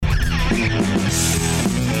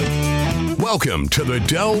Welcome to the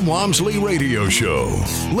Del Walmsley Radio Show.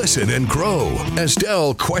 Listen and grow as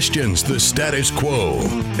Del questions the status quo,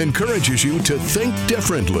 encourages you to think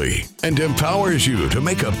differently, and empowers you to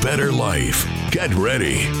make a better life. Get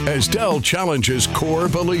ready as Del challenges core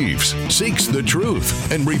beliefs, seeks the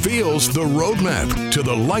truth, and reveals the roadmap to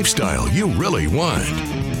the lifestyle you really want.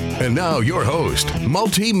 And now your host,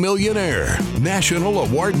 multi-millionaire, national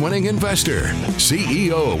award-winning investor,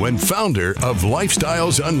 CEO and founder of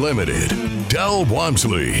Lifestyles Unlimited, Del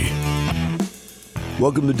Walmsley.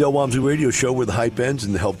 Welcome to Del Walmsley Radio Show, where the hype ends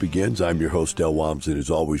and the help begins. I'm your host, Del Walmsley, and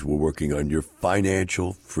as always, we're working on your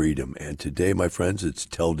financial freedom. And today, my friends, it's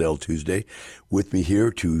Tell Del Tuesday. With me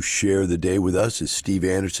here to share the day with us is Steve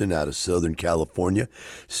Anderson out of Southern California.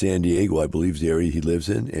 San Diego, I believe, is the area he lives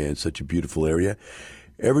in, and such a beautiful area.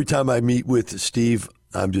 Every time I meet with Steve,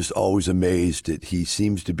 I'm just always amazed that he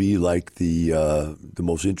seems to be like the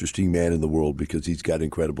most interesting man in the world because he's got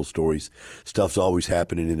incredible stories. Stuff's always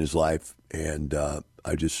happening in his life, and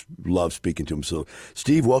I just love speaking to him. So,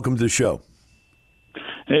 Steve, welcome to the show.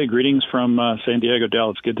 Hey, greetings from San Diego,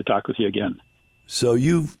 Del. It's good to talk with you again. So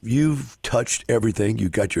you've touched everything.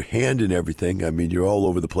 You've got your hand in everything. I mean, you're all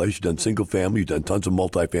over the place. You've done single family. You've done tons of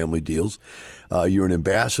multifamily deals. You're an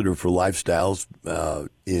ambassador for Lifestyles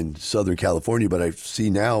in Southern California. But I see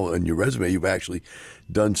now on your resume you've actually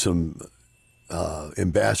done some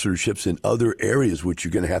ambassadorships in other areas, which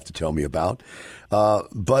you're going to have to tell me about.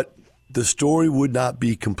 But the story would not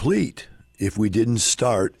be complete if we didn't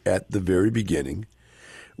start at the very beginning,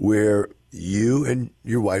 where you and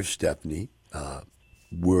your wife, Stephanie,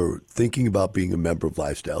 were thinking about being a member of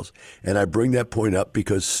Lifestyles. And I bring that point up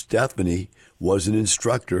because Stephanie was an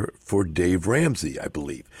instructor for Dave Ramsey, I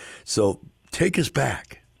believe. So take us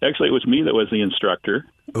back. Actually, it was me that was the instructor.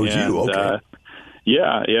 Oh, it was you? Okay.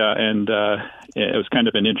 Yeah. And it was kind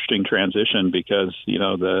of an interesting transition because, you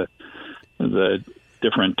know, the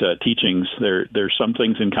different teachings, there's some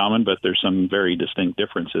things in common, but there's some very distinct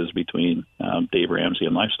differences between Dave Ramsey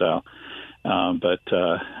and Lifestyle.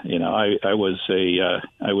 You know, I was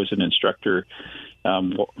an instructor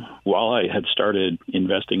while I had started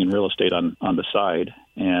investing in real estate on the side,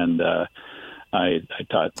 and I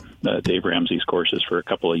taught Dave Ramsey's courses for a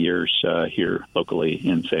couple of years here locally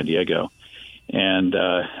in San Diego. And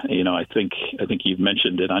you know, I think you've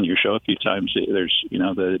mentioned it on your show a few times. There's, you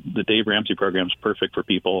know, the Dave Ramsey program is perfect for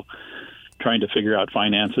people trying to figure out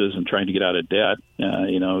finances and trying to get out of debt.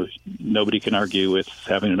 You know, nobody can argue with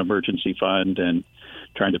having an emergency fund and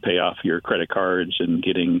trying to pay off your credit cards and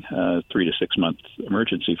getting a 3 to 6 month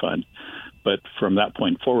emergency fund. But from that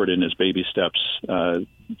point forward in his baby steps,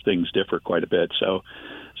 things differ quite a bit. So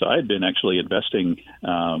I had been actually investing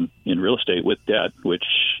in real estate with debt, which,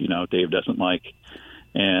 you know, Dave doesn't like.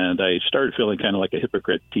 And I started feeling kind of like a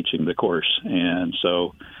hypocrite teaching the course. And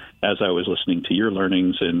so as I was listening to your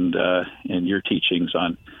learnings and your teachings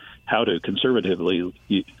on how to conservatively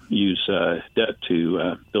use debt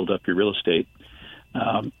to build up your real estate,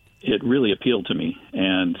 it really appealed to me.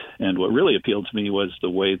 And what really appealed to me was the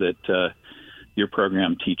way that your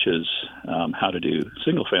program teaches how to do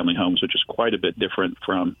single-family homes, which is quite a bit different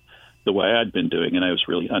from the way I'd been doing. And I was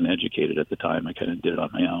really uneducated at the time. I kind of did it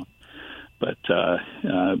on my own. But,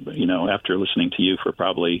 you know, after listening to you for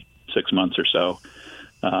probably 6 months or so,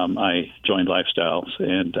 I joined Lifestyles,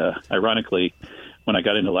 and ironically, when I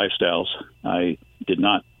got into Lifestyles, I did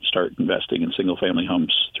not start investing in single-family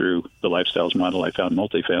homes through the Lifestyles model. I found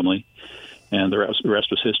multifamily, and the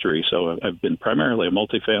rest was history. So I've been primarily a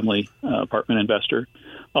multifamily apartment investor,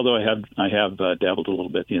 although I have dabbled a little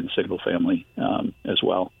bit in single-family as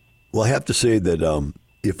well. Well, I have to say that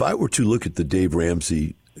if I were to look at the Dave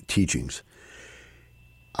Ramsey teachings,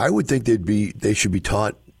 I would think they should be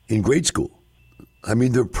taught in grade school. I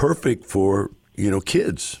mean, they're perfect for, you know,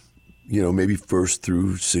 kids, you know, maybe 1st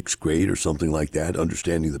through 6th grade or something like that,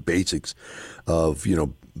 understanding the basics of, you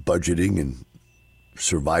know, budgeting and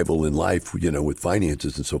survival in life, you know, with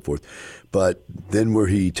finances and so forth. But then where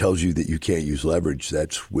he tells you that you can't use leverage,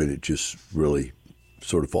 that's when it just really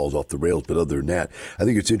sort of falls off the rails. But other than that, I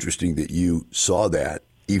think it's interesting that you saw that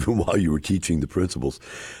even while you were teaching the principles.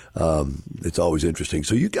 It's always interesting.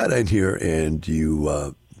 So you got in here and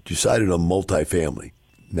you decided on multifamily.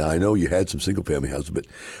 Now, I know you had some single-family houses, but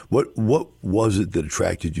what was it that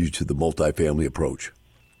attracted you to the multifamily approach?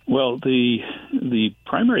 Well, the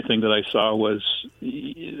primary thing that I saw was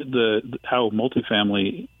how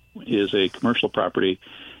multifamily is a commercial property,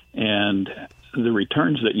 and the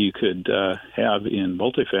returns that you could have in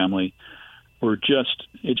multifamily were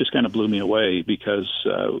it just kind of blew me away because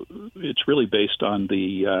it's really based on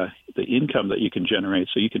the income that you can generate.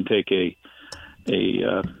 So you can take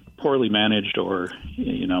a poorly managed or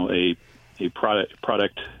a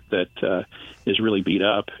product that is really beat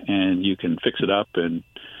up, and you can fix it up and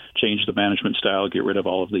change the management style, get rid of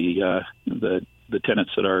all of the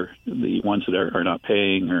tenants that are the ones that are not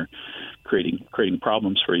paying or creating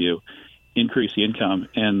problems for you, increase the income,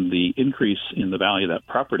 and the increase in the value of that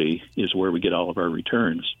property is where we get all of our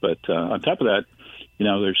returns. But on top of that,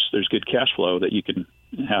 there's good cash flow that you can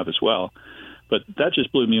have as well. But that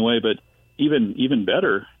just blew me away. But even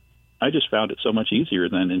better, I just found it so much easier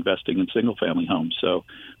than investing in single-family homes. So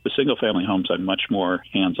with single-family homes, I'm much more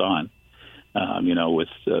hands-on, with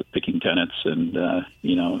picking tenants and,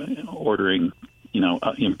 ordering,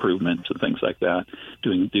 improvements and things like that,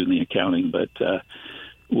 doing the accounting. But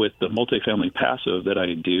with the multifamily passive that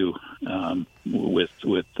I do with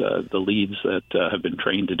the leads that have been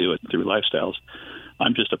trained to do it through Lifestyles,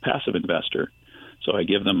 I'm just a passive investor. So I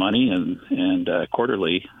give them money, and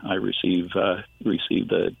quarterly I receive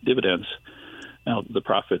the dividends, the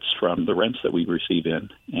profits from the rents that we receive in,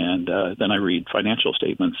 and then I read financial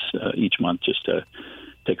statements each month just to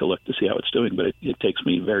take a look to see how it's doing. But it takes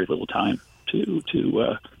me very little time to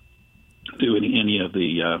do any of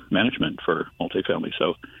the management for multifamily.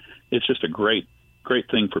 So it's just a great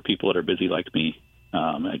thing for people that are busy like me.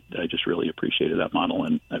 I just really appreciated that model,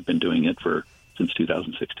 and I've been doing it since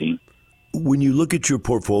 2016. When you look at your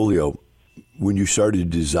portfolio, when you started to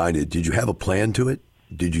design it, did you have a plan to it?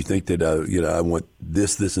 Did you think that, I want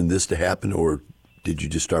this, and this to happen, or did you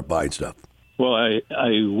just start buying stuff? Well, I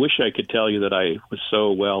wish I could tell you that I was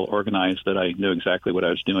so well organized that I knew exactly what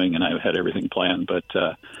I was doing and I had everything planned. But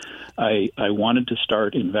I wanted to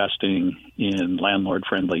start investing in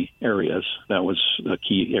landlord-friendly areas. That was a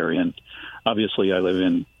key area. And obviously, I live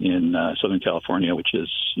in Southern California, which is,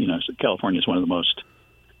 California is one of the most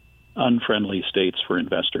unfriendly states for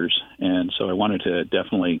investors, and so I wanted to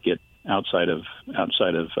definitely get outside of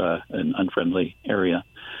an unfriendly area.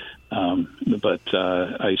 But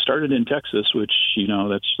I started in Texas, which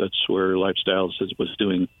that's where Lifestyles was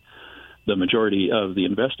doing the majority of the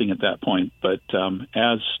investing at that point. But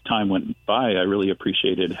as time went by, I really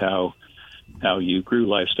appreciated how you grew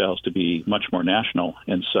Lifestyles to be much more national.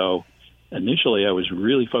 And so initially, I was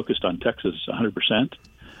really focused on Texas 100%.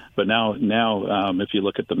 But now, if you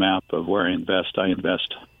look at the map of where I invest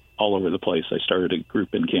all over the place. I started a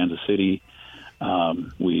group in Kansas City.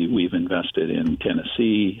 We've invested in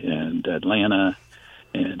Tennessee and Atlanta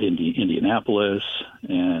and Indianapolis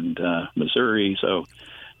and Missouri. So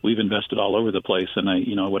we've invested all over the place. And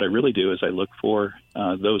what I really do is I look for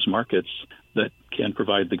those markets that can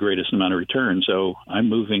provide the greatest amount of return. So I'm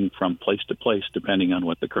moving from place to place depending on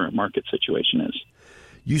what the current market situation is.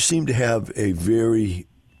 You seem to have a very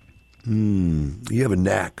you have a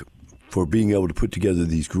knack for being able to put together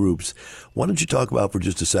these groups. Why don't you talk about for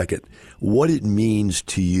just a second what it means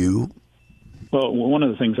to you? Well, one of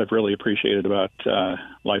the things I've really appreciated about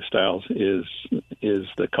Lifestyles is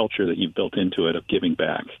the culture that you've built into it of giving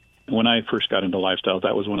back. When I first got into Lifestyles,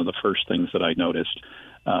 that was one of the first things that I noticed.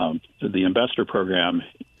 The Investor Program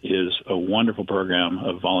is a wonderful program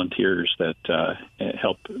of volunteers that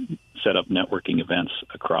help set up networking events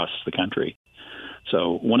across the country.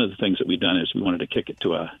 So one of the things that we've done is we wanted to kick it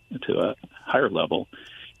to a higher level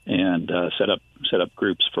and set up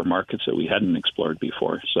groups for markets that we hadn't explored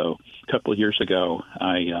before. So a couple of years ago,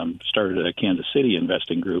 I started a Kansas City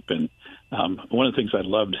investing group, and one of the things I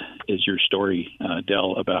loved is your story,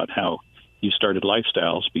 Del, about how you started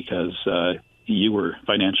Lifestyles because you were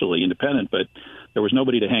financially independent, but there was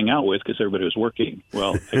nobody to hang out with because everybody was working.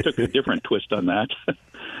 Well, I took a different twist on that.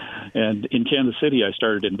 And in Kansas City, I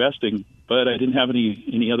started investing, but I didn't have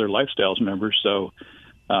any other Lifestyles members. So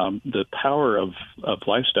the power of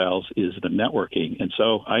Lifestyles is the networking. And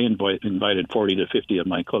so I invited 40 to 50 of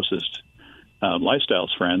my closest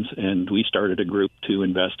Lifestyles friends, and we started a group to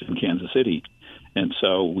invest in Kansas City. And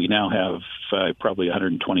so we now have probably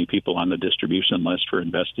 120 people on the distribution list for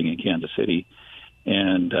investing in Kansas City.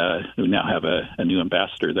 And we now have a new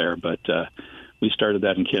ambassador there. But we started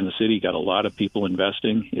that in Kansas City, got a lot of people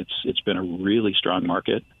investing. It's been a really strong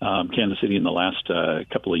market. Kansas City in the last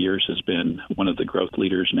couple of years has been one of the growth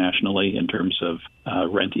leaders nationally in terms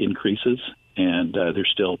of rent increases. And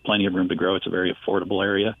there's still plenty of room to grow. It's a very affordable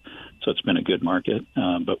area. So it's been a good market.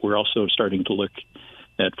 But we're also starting to look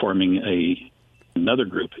at forming another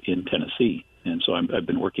group in Tennessee. And so I've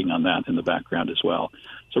been working on that in the background as well.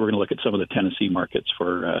 So we're going to look at some of the Tennessee markets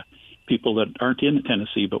for people that aren't in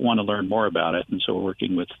Tennessee but want to learn more about it. And so we're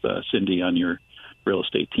working with Cindy on your real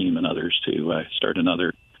estate team and others to start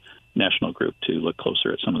another national group to look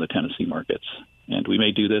closer at some of the Tennessee markets. And we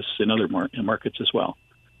may do this in other markets as well.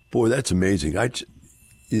 Boy, that's amazing.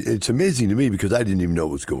 it's amazing to me because I didn't even know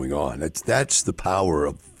what was going on. That's the power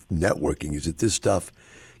of networking, is that this stuff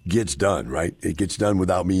gets done, right? It gets done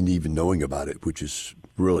without me even knowing about it, which is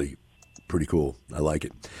really pretty cool. I like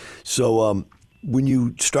it. So when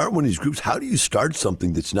you start one of these groups, how do you start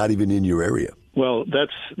something that's not even in your area? Well,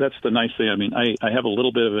 that's the nice thing. I mean, I have a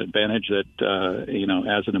little bit of an advantage that,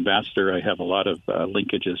 as an ambassador, I have a lot of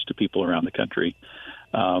linkages to people around the country.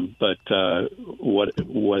 But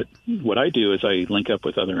what I do is I link up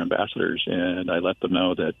with other ambassadors and I let them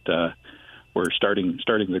know that we're starting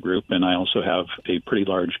the group. And I also have a pretty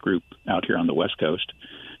large group out here on the West Coast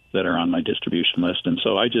that are on my distribution list. And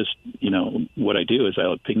so I just, what I do is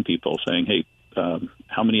I'll ping people saying, hey,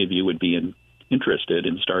 how many of you would be interested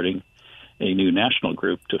in starting a new national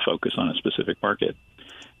group to focus on a specific market?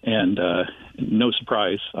 And no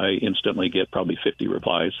surprise, I instantly get probably 50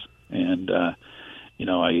 replies. And,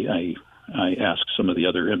 I ask some of the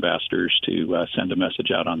other ambassadors to send a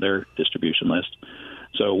message out on their distribution list.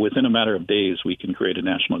 So within a matter of days, we can create a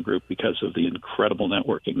national group because of the incredible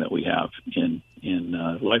networking that we have in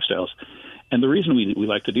Lifestyles. And the reason we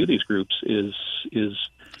like to do these groups is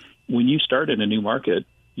when you start in a new market,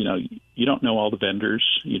 you don't know all the vendors,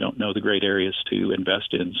 you don't know the great areas to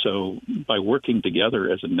invest in. So by working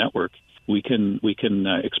together as a network, we can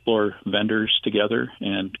explore vendors together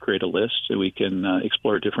and create a list. So we can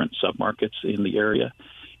explore different submarkets in the area,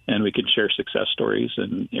 and we can share success stories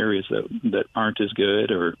in areas that aren't as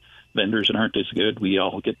good or vendors that aren't as good. We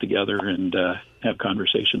all get together and have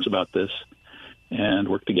conversations about this and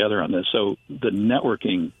work together on this. So the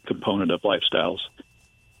networking component of Lifestyles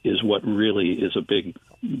is what really is a big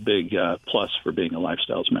plus for being a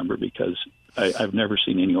Lifestyles member, because I've never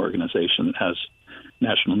seen any organization that has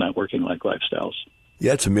national networking like Lifestyles.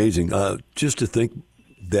 Yeah, it's amazing. Just to think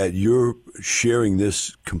that you're sharing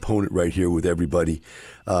this component right here with everybody,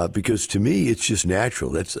 because to me, it's just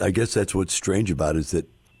natural. I guess that's what's strange about it, is that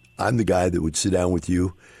I'm the guy that would sit down with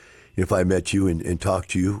you if I met you and talk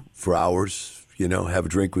to you for hours, have a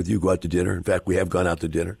drink with you, go out to dinner. In fact, we have gone out to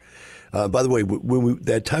dinner. By the way,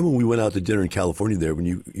 that time when we went out to dinner in California there, when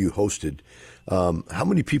you hosted, how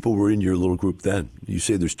many people were in your little group then? You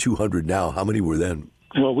say there's 200 now. How many were then?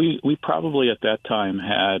 Well, we probably at that time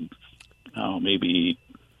had maybe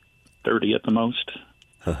 30 at the most.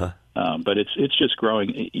 Uh-huh. But it's just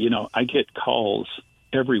growing. I get calls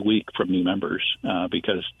every week from new members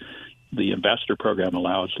because the ambassador program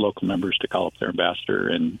allows local members to call up their ambassador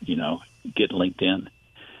and, get linked in.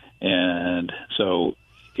 And so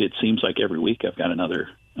it seems like every week I've got another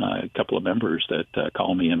couple of members that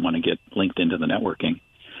call me and want to get linked into the networking.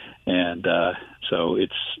 And so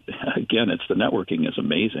it's the networking is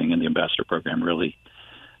amazing. And the ambassador program really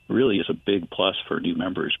is a big plus for new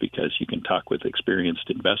members, because you can talk with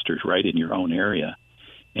experienced investors right in your own area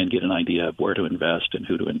and get an idea of where to invest and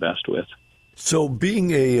who to invest with. So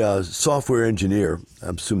being a software engineer, I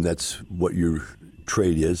assume that's what your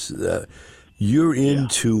trade is. You're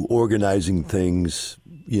into organizing things,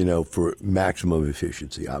 for maximum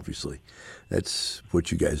efficiency, obviously. That's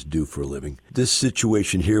what you guys do for a living. This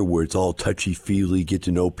situation here where it's all touchy-feely, get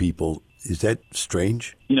to know people, is that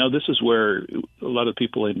strange? This is where a lot of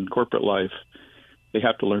people in corporate life, they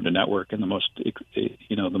have to learn to network. And the most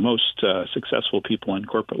successful people in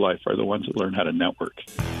corporate life are the ones that learn how to network.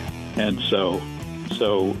 And so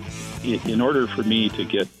in order for me to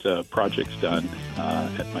get projects done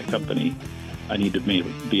at my company, I need to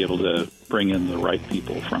be able to bring in the right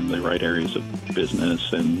people from the right areas of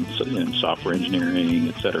business and software engineering,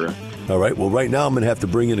 et cetera. All right. Well, right now I'm going to have to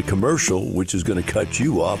bring in a commercial, which is going to cut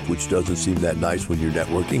you off, which doesn't seem that nice when you're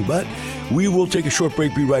networking. But we will take a short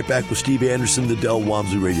break. Be right back with Steve Anderson, the Del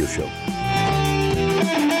Walmsley Radio Show.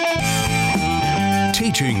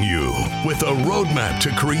 Teaching you with a roadmap to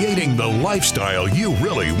creating the lifestyle you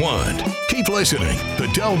really want. Keep listening. The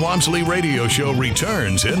Del Walmsley Radio Show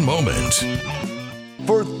returns in moments.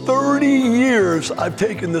 For 30 years, I've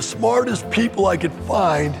taken the smartest people I could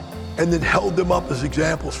find and then held them up as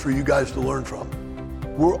examples for you guys to learn from.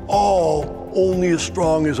 We're all only as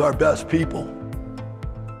strong as our best people.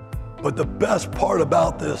 But the best part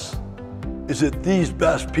about this is that these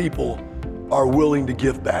best people are willing to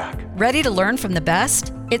give back. Ready to learn from the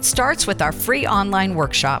best? It starts with our free online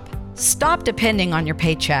workshop. Stop depending on your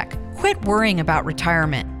paycheck. Quit worrying about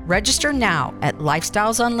retirement. Register now at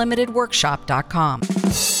lifestylesunlimitedworkshop.com.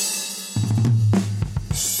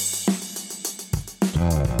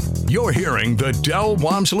 You're hearing the Del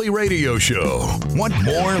Walmsley Radio Show. Want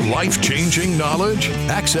more life-changing knowledge?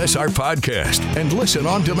 Access our podcast and listen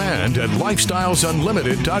on demand at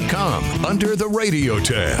lifestylesunlimited.com under the radio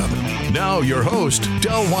tab. Now your host,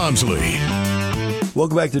 Del Walmsley.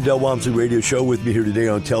 Welcome back to the Del Walmsley Radio Show. With me here today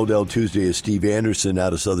on Tell Del Tuesday is Steve Anderson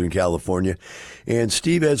out of Southern California. And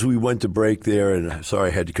Steve, as we went to break there, and sorry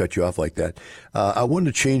I had to cut you off like that, I wanted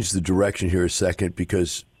to change the direction here a second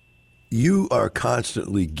because you are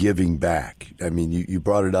constantly giving back. I mean, you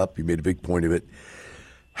brought it up. You made a big point of it.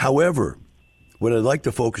 However, what I'd like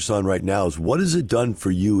to focus on right now is what has it done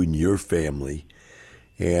for you and your family?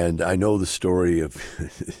 And I know the story of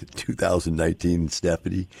 2019,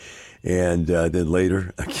 Stephanie, and then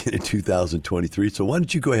later, again in 2023. So why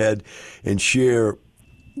don't you go ahead and share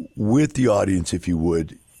with the audience, if you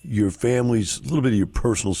would, your family's, a little bit of your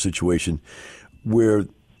personal situation where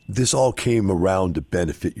this all came around to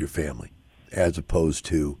benefit your family as opposed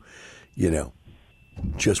to,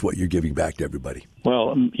 just what you're giving back to everybody.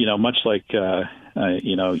 Well, much like,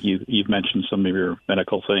 you've mentioned some of your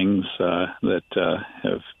medical things that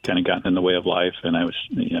have kind of gotten in the way of life. And I was,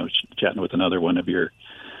 chatting with another one of your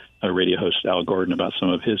radio host, Al Gordon, about some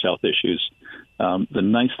of his health issues. The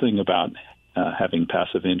nice thing about having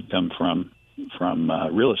passive income from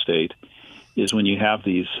real estate is when you have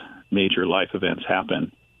these major life events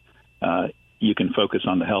happen, you can focus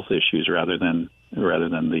on the health issues rather than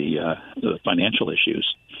the financial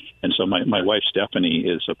issues. And so my wife, Stephanie,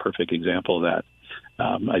 is a perfect example of that.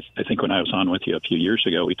 I think when I was on with you a few years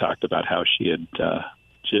ago, we talked about how she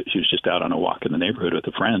was just out on a walk in the neighborhood with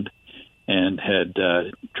a friend and had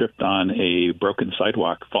tripped on a broken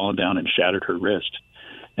sidewalk, fallen down and shattered her wrist.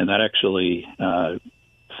 And that actually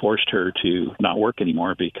forced her to not work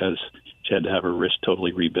anymore because she had to have her wrist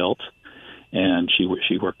totally rebuilt. And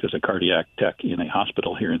she worked as a cardiac tech in a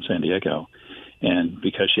hospital here in San Diego. And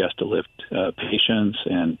because she has to lift patients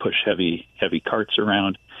and push heavy carts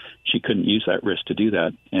around, she couldn't use that wrist to do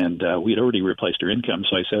that. And we'd already replaced her income.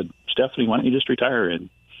 So I said, Stephanie, why don't you just retire? And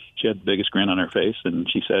she had the biggest grin on her face, and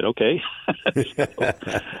she said, "Okay."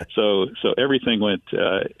 so everything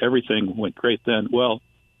went great then. Well,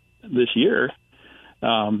 this year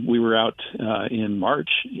we were out in March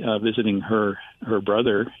visiting her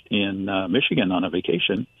brother in Michigan on a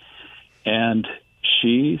vacation, and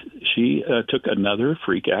she took another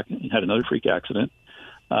had another freak accident.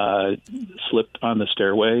 Slipped on the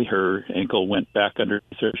stairway. Her ankle went back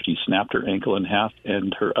underneath her. She snapped her ankle in half,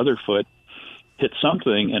 and her other foot hit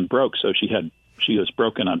something and broke. So she was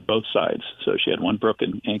broken on both sides. So she had one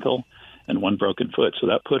broken ankle and one broken foot. So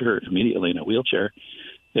that put her immediately in a wheelchair.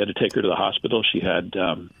 They had to take her to the hospital. She had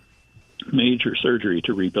major surgery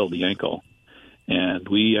to rebuild the ankle. And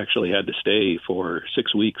we actually had to stay for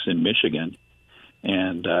 6 weeks in Michigan.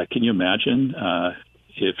 And can you imagine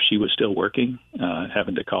if she was still working,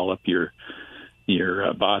 having to call up your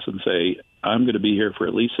boss and say, I'm going to be here for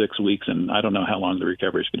at least 6 weeks, and I don't know how long the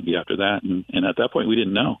recovery is going to be after that. And at that point, we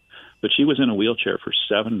didn't know. But she was in a wheelchair for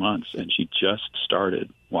 7 months, and she just started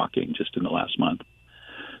walking just in the last month.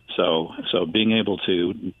 So being able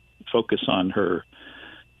to focus on her,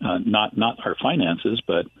 not our finances,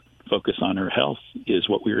 but focus on her health is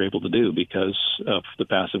what we were able to do because of the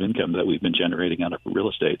passive income that we've been generating out of real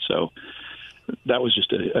estate. So that was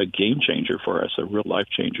just a game changer for us, a real life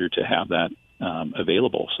changer to have that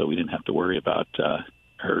available. So we didn't have to worry about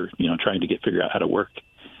her, trying to figure out how to work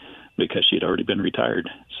because she had already been retired.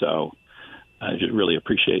 So I just really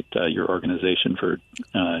appreciate your organization for,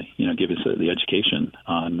 giving us the education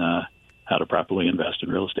on how to properly invest in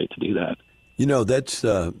real estate to do that. That's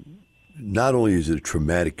not only is it a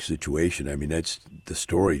traumatic situation. I mean, that's the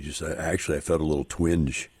story. I felt a little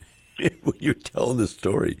twinge when you're telling the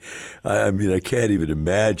story. I mean, I can't even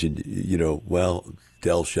imagine,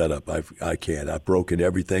 Del, shut up. I can't. I've broken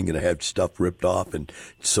everything, and I have stuff ripped off and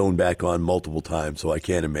sewn back on multiple times, so I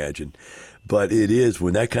can't imagine. But it is,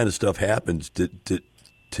 when that kind of stuff happens, to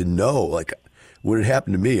know, like when it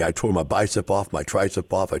happened to me, I tore my bicep off, my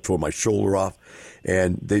tricep off, I tore my shoulder off,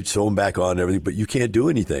 and they'd sew them back on and everything, but you can't do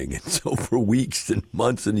anything. And so for weeks and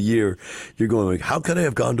months and a year, you're going like, how could I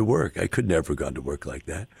have gone to work? I could never have gone to work like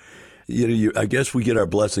that. I guess we get our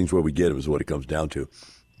blessings where we get them is what it comes down to.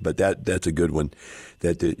 But that's a good one,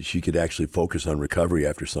 that she could actually focus on recovery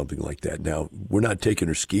after something like that. Now, we're not taking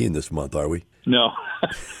her skiing this month, are we? No.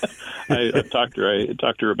 I talked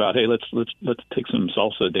to her about, hey, let's take some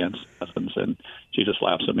salsa dance lessons, and she just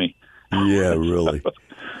laughs at me. Yeah, really.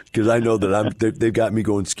 Because I know that they've got me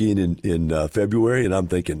going skiing in February, and I'm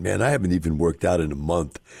thinking, man, I haven't even worked out in a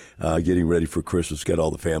month, getting ready for Christmas. Got all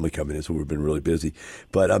the family coming in, so we've been really busy.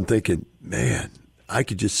 But I'm thinking, man, I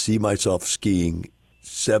could just see myself skiing,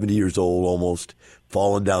 70 years old almost,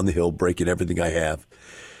 falling down the hill, breaking everything I have.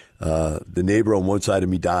 The neighbor on one side of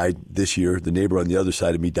me died this year. The neighbor on the other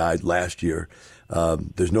side of me died last year.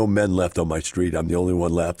 There's no men left on my street. I'm the only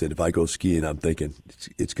one left, and if I go skiing, I'm thinking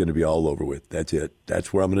it's going to be all over with. That's it.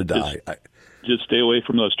 That's where I'm going to die. Just stay away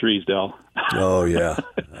from those trees, Del. Oh, yeah.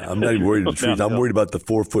 I'm not even worried about the trees. I'm worried about the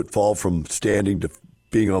 4-foot fall from standing to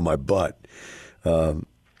being on my butt.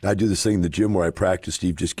 I do this thing in the gym where I practice,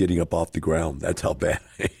 Steve, just getting up off the ground. That's how bad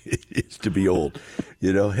it is to be old.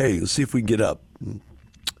 Hey, let's see if we can get up.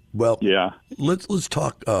 Well, yeah. Let's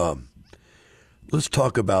talk. Let's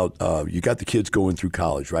talk about you got the kids going through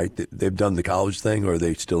college, right? They've done the college thing, or are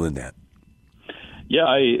they still in that? Yeah,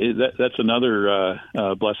 that's another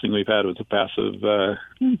blessing we've had with the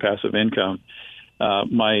passive income.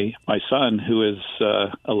 My son, who is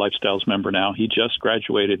a Lifestyles member now, he just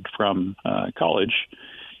graduated from college,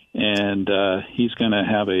 and he's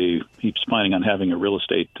planning on having a real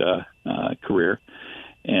estate career.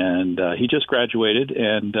 And he just graduated,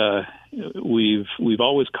 and we've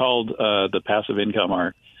always called the passive income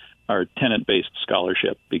our tenant-based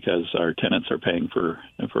scholarship, because our tenants are paying for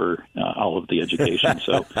all of the education.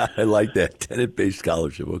 So I like that, tenant-based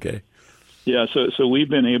scholarship. Okay. Yeah, so we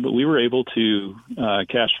were able to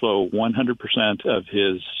cash flow 100% of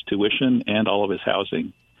his tuition and all of his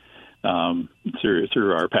housing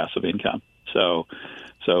through our passive income.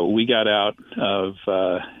 So we got out of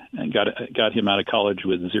got him out of college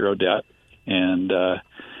with zero debt, and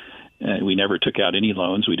we never took out any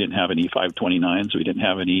loans. We didn't have any 529s. We didn't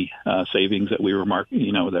have any savings that we were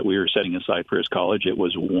that we were setting aside for his college. It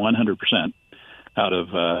was 100% out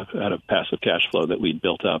of passive cash flow that we'd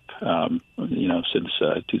built up, since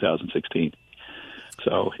 2016.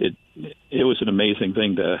 So it was an amazing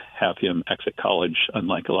thing to have him exit college,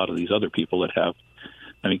 unlike a lot of these other people that have.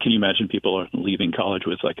 I mean, can you imagine people leaving college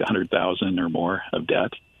with like $100,000 or more of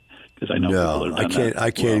debt? Because I know people that have done that.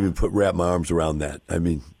 I can't even wrap my arms around that. I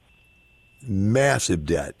mean, massive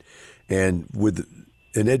debt, and with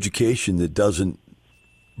an education that doesn't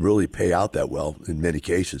really pay out that well in many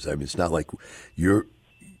cases. I mean, it's not like you're,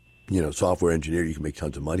 software engineer, you can make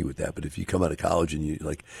tons of money with that. But if you come out of college and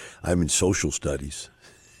I'm in social studies,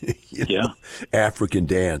 African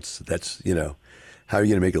dance, that's, how are you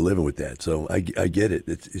going to make a living with that? So I get it.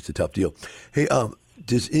 It's a tough deal. Hey,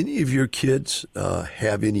 does any of your kids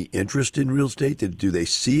have any interest in real estate? Do they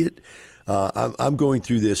see it? I'm going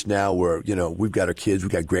through this now where, we've got our kids,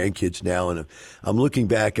 we've got grandkids now, and I'm looking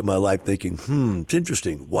back at my life thinking, it's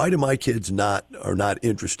interesting. Why do my kids are not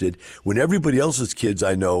interested when everybody else's kids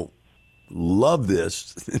I know love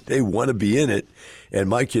this? They want to be in it. And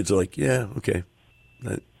my kids are like, yeah, okay.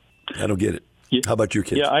 I don't get it. Yeah. How about your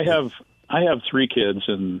kids? Yeah, I have 3 kids,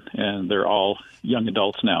 and they're all young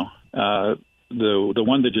adults now. The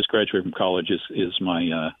one that just graduated from college is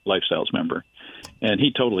my Lifestyles member. And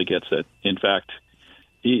he totally gets it. In fact,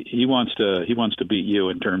 he wants to beat you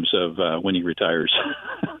in terms of when he retires.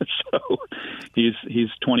 So he's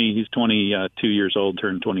 22 years old,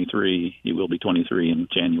 turned 23. He will be 23 in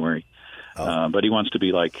January. Oh. But he wants to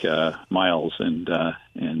be like Miles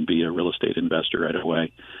and be a real estate investor right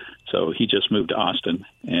away. So he just moved to Austin,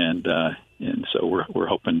 and so we're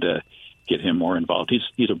hoping to get him more involved.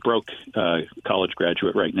 He's a broke college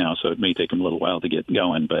graduate right now, so it may take him a little while to get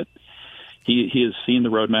going, but he has seen the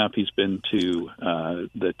roadmap. He's been to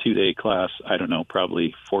the 2-day class, I don't know,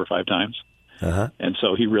 probably 4 or 5 times. Uh-huh. And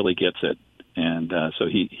so he really gets it. And so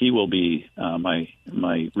he will be my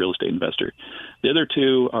real estate investor. The other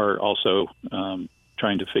 2 are also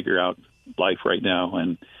trying to figure out life right now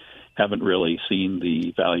and haven't really seen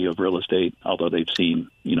the value of real estate, although they've seen,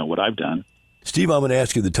 what I've done. Steve, I'm going to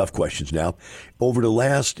ask you the tough questions now. Over the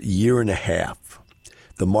last year and a half,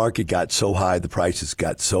 the market got so high, the prices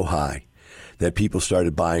got so high that people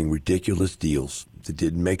started buying ridiculous deals that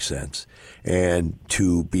didn't make sense. And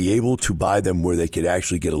to be able to buy them where they could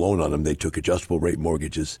actually get a loan on them, they took adjustable rate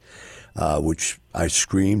mortgages, which I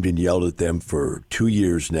screamed and yelled at them for 2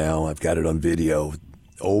 years now. I've got it on video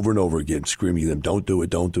over and over again, screaming at them, don't do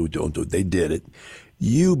it, don't do it, don't do it. They did it.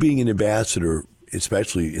 You being an ambassador,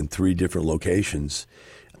 especially in 3 different locations,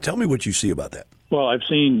 tell me what you see about that. Well, I've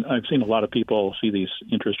seen a lot of people see these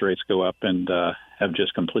interest rates go up and have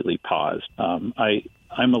just completely paused. I'm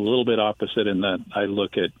a little bit opposite in that I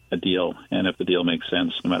look at a deal, and if the deal makes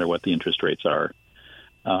sense, no matter what the interest rates are,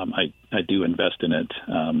 I do invest in it.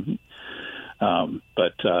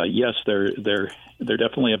 But yes, there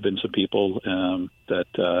definitely have been some people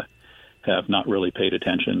that have not really paid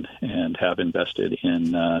attention and have invested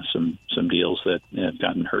in some deals that have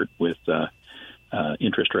gotten hurt with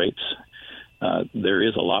interest rates. There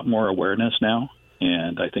is a lot more awareness now,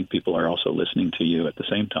 and I think people are also listening to you at the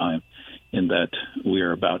same time, in that we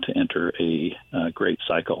are about to enter a great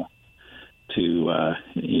cycle to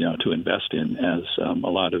to invest in, as a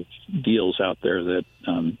lot of deals out there that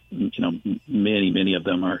many of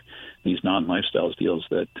them are these non-lifestyles deals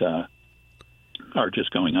that are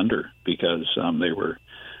just going under because they were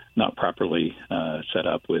not properly set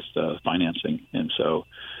up with financing. And so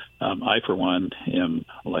I, for one, am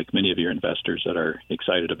like many of your investors that are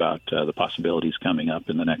excited about the possibilities coming up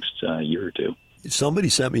in the next year or two. Somebody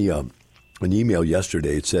sent me an email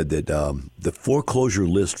yesterday. It said that the foreclosure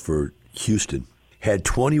list for Houston had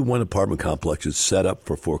 21 apartment complexes set up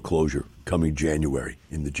for foreclosure coming January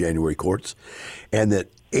in the January courts, and that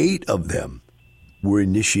 8 of them were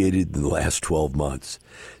initiated in the last 12 months.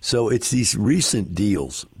 So it's these recent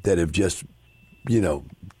deals that have just,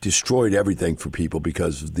 destroyed everything for people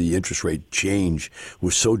because the interest rate change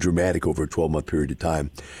was so dramatic over a 12-month period of time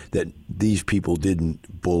that these people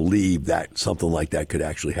didn't believe that something like that could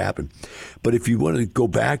actually happen. But if you want to go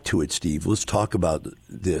back to it, Steve, let's talk about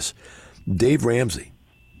this. Dave Ramsey,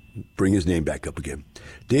 bring his name back up again.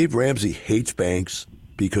 Dave Ramsey hates banks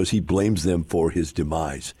because he blames them for his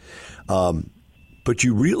demise. But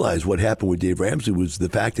you realize what happened with Dave Ramsey was the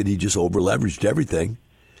fact that he just over-leveraged everything,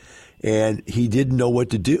 and he didn't know what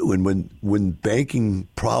to do. And when banking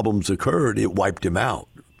problems occurred, it wiped him out.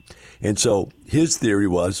 And so his theory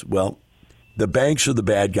was, well, the banks are the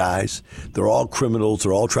bad guys. They're all criminals.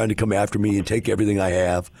 They're all trying to come after me and take everything I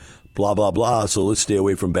have, blah, blah, blah. So let's stay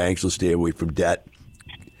away from banks. Let's stay away from debt.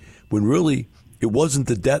 When really, it wasn't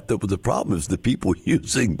the debt that was the problem. It was the people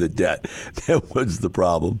using the debt that was the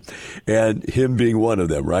problem, and him being one of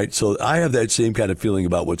them, right? So I have that same kind of feeling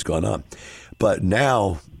about what's gone on. But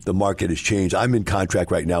now the market has changed. I'm in contract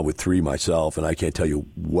right now with 3 myself, and I can't tell you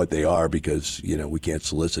what they are because, we can't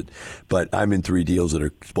solicit. But I'm in 3 deals that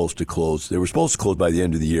are supposed to close. They were supposed to close by the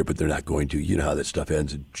end of the year, but they're not going to. You know how that stuff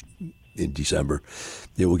ends in December.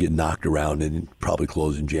 It will get knocked around and probably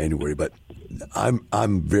close in January. But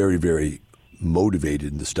I'm very, very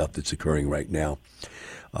motivated in the stuff that's occurring right now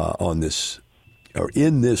in this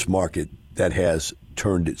market that has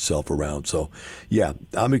turned itself around. So, yeah,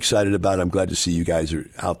 I'm excited about it. I'm glad to see you guys are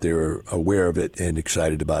out there aware of it and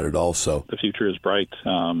excited about it also. The future is bright,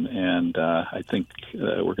 and I think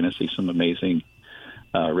we're going to see some amazing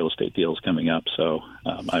real estate deals coming up. So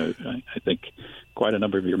I think quite a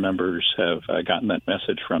number of your members have gotten that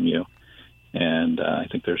message from you, and I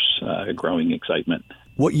think there's a growing excitement.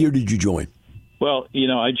 What year did you join? Well,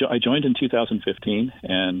 I joined in 2015,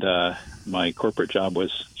 and my corporate job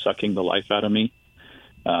was sucking the life out of me.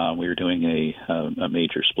 We were doing a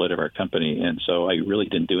major split of our company, and so I really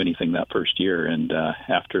didn't do anything that first year. And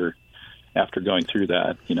after going through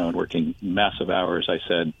that, and working massive hours, I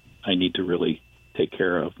said I need to really take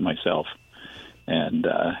care of myself. And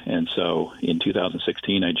so in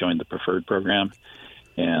 2016, I joined the Preferred program,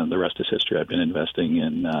 and the rest is history. I've been investing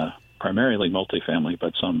in primarily multifamily,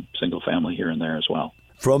 but some single family here and there as well.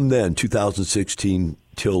 From then, 2016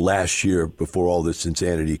 till last year, before all this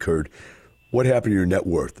insanity occurred, what happened to your net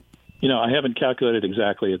worth? I haven't calculated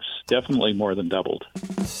exactly. It's definitely more than doubled.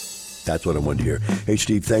 That's what I wanted to hear. Hey,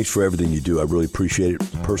 Steve, thanks for everything you do. I really appreciate it.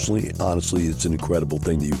 Personally, honestly, it's an incredible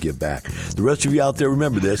thing that you give back. The rest of you out there,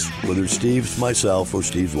 remember this, whether it's Steve's, myself, or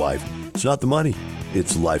Steve's wife, it's not the money,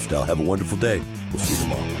 it's the lifestyle. Have a wonderful day. We'll see you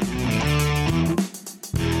tomorrow.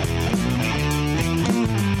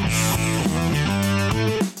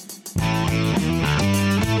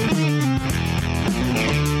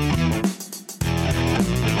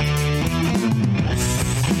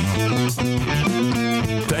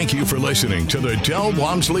 Thank you for listening to the Del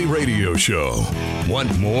Walmsley Radio Show.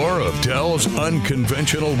 Want more of Del's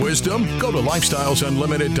unconventional wisdom? Go to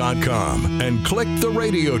lifestylesunlimited.com and click the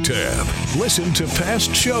radio tab. Listen to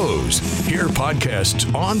past shows, hear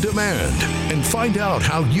podcasts on demand, and find out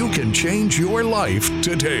how you can change your life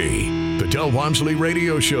today. The Del Walmsley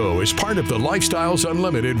Radio Show is part of the Lifestyles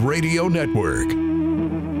Unlimited Radio Network.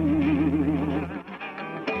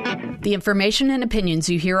 The information and opinions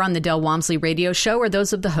you hear on the Del Walmsley Radio Show are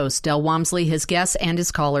those of the host, Del Walmsley, his guests, and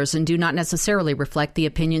his callers, and do not necessarily reflect the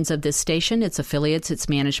opinions of this station, its affiliates, its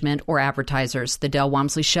management, or advertisers. The Del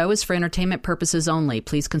Walmsley Show is for entertainment purposes only.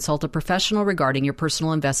 Please consult a professional regarding your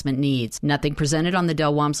personal investment needs. Nothing presented on the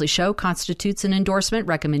Del Walmsley Show constitutes an endorsement,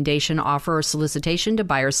 recommendation, offer, or solicitation to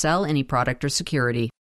buy or sell any product or security.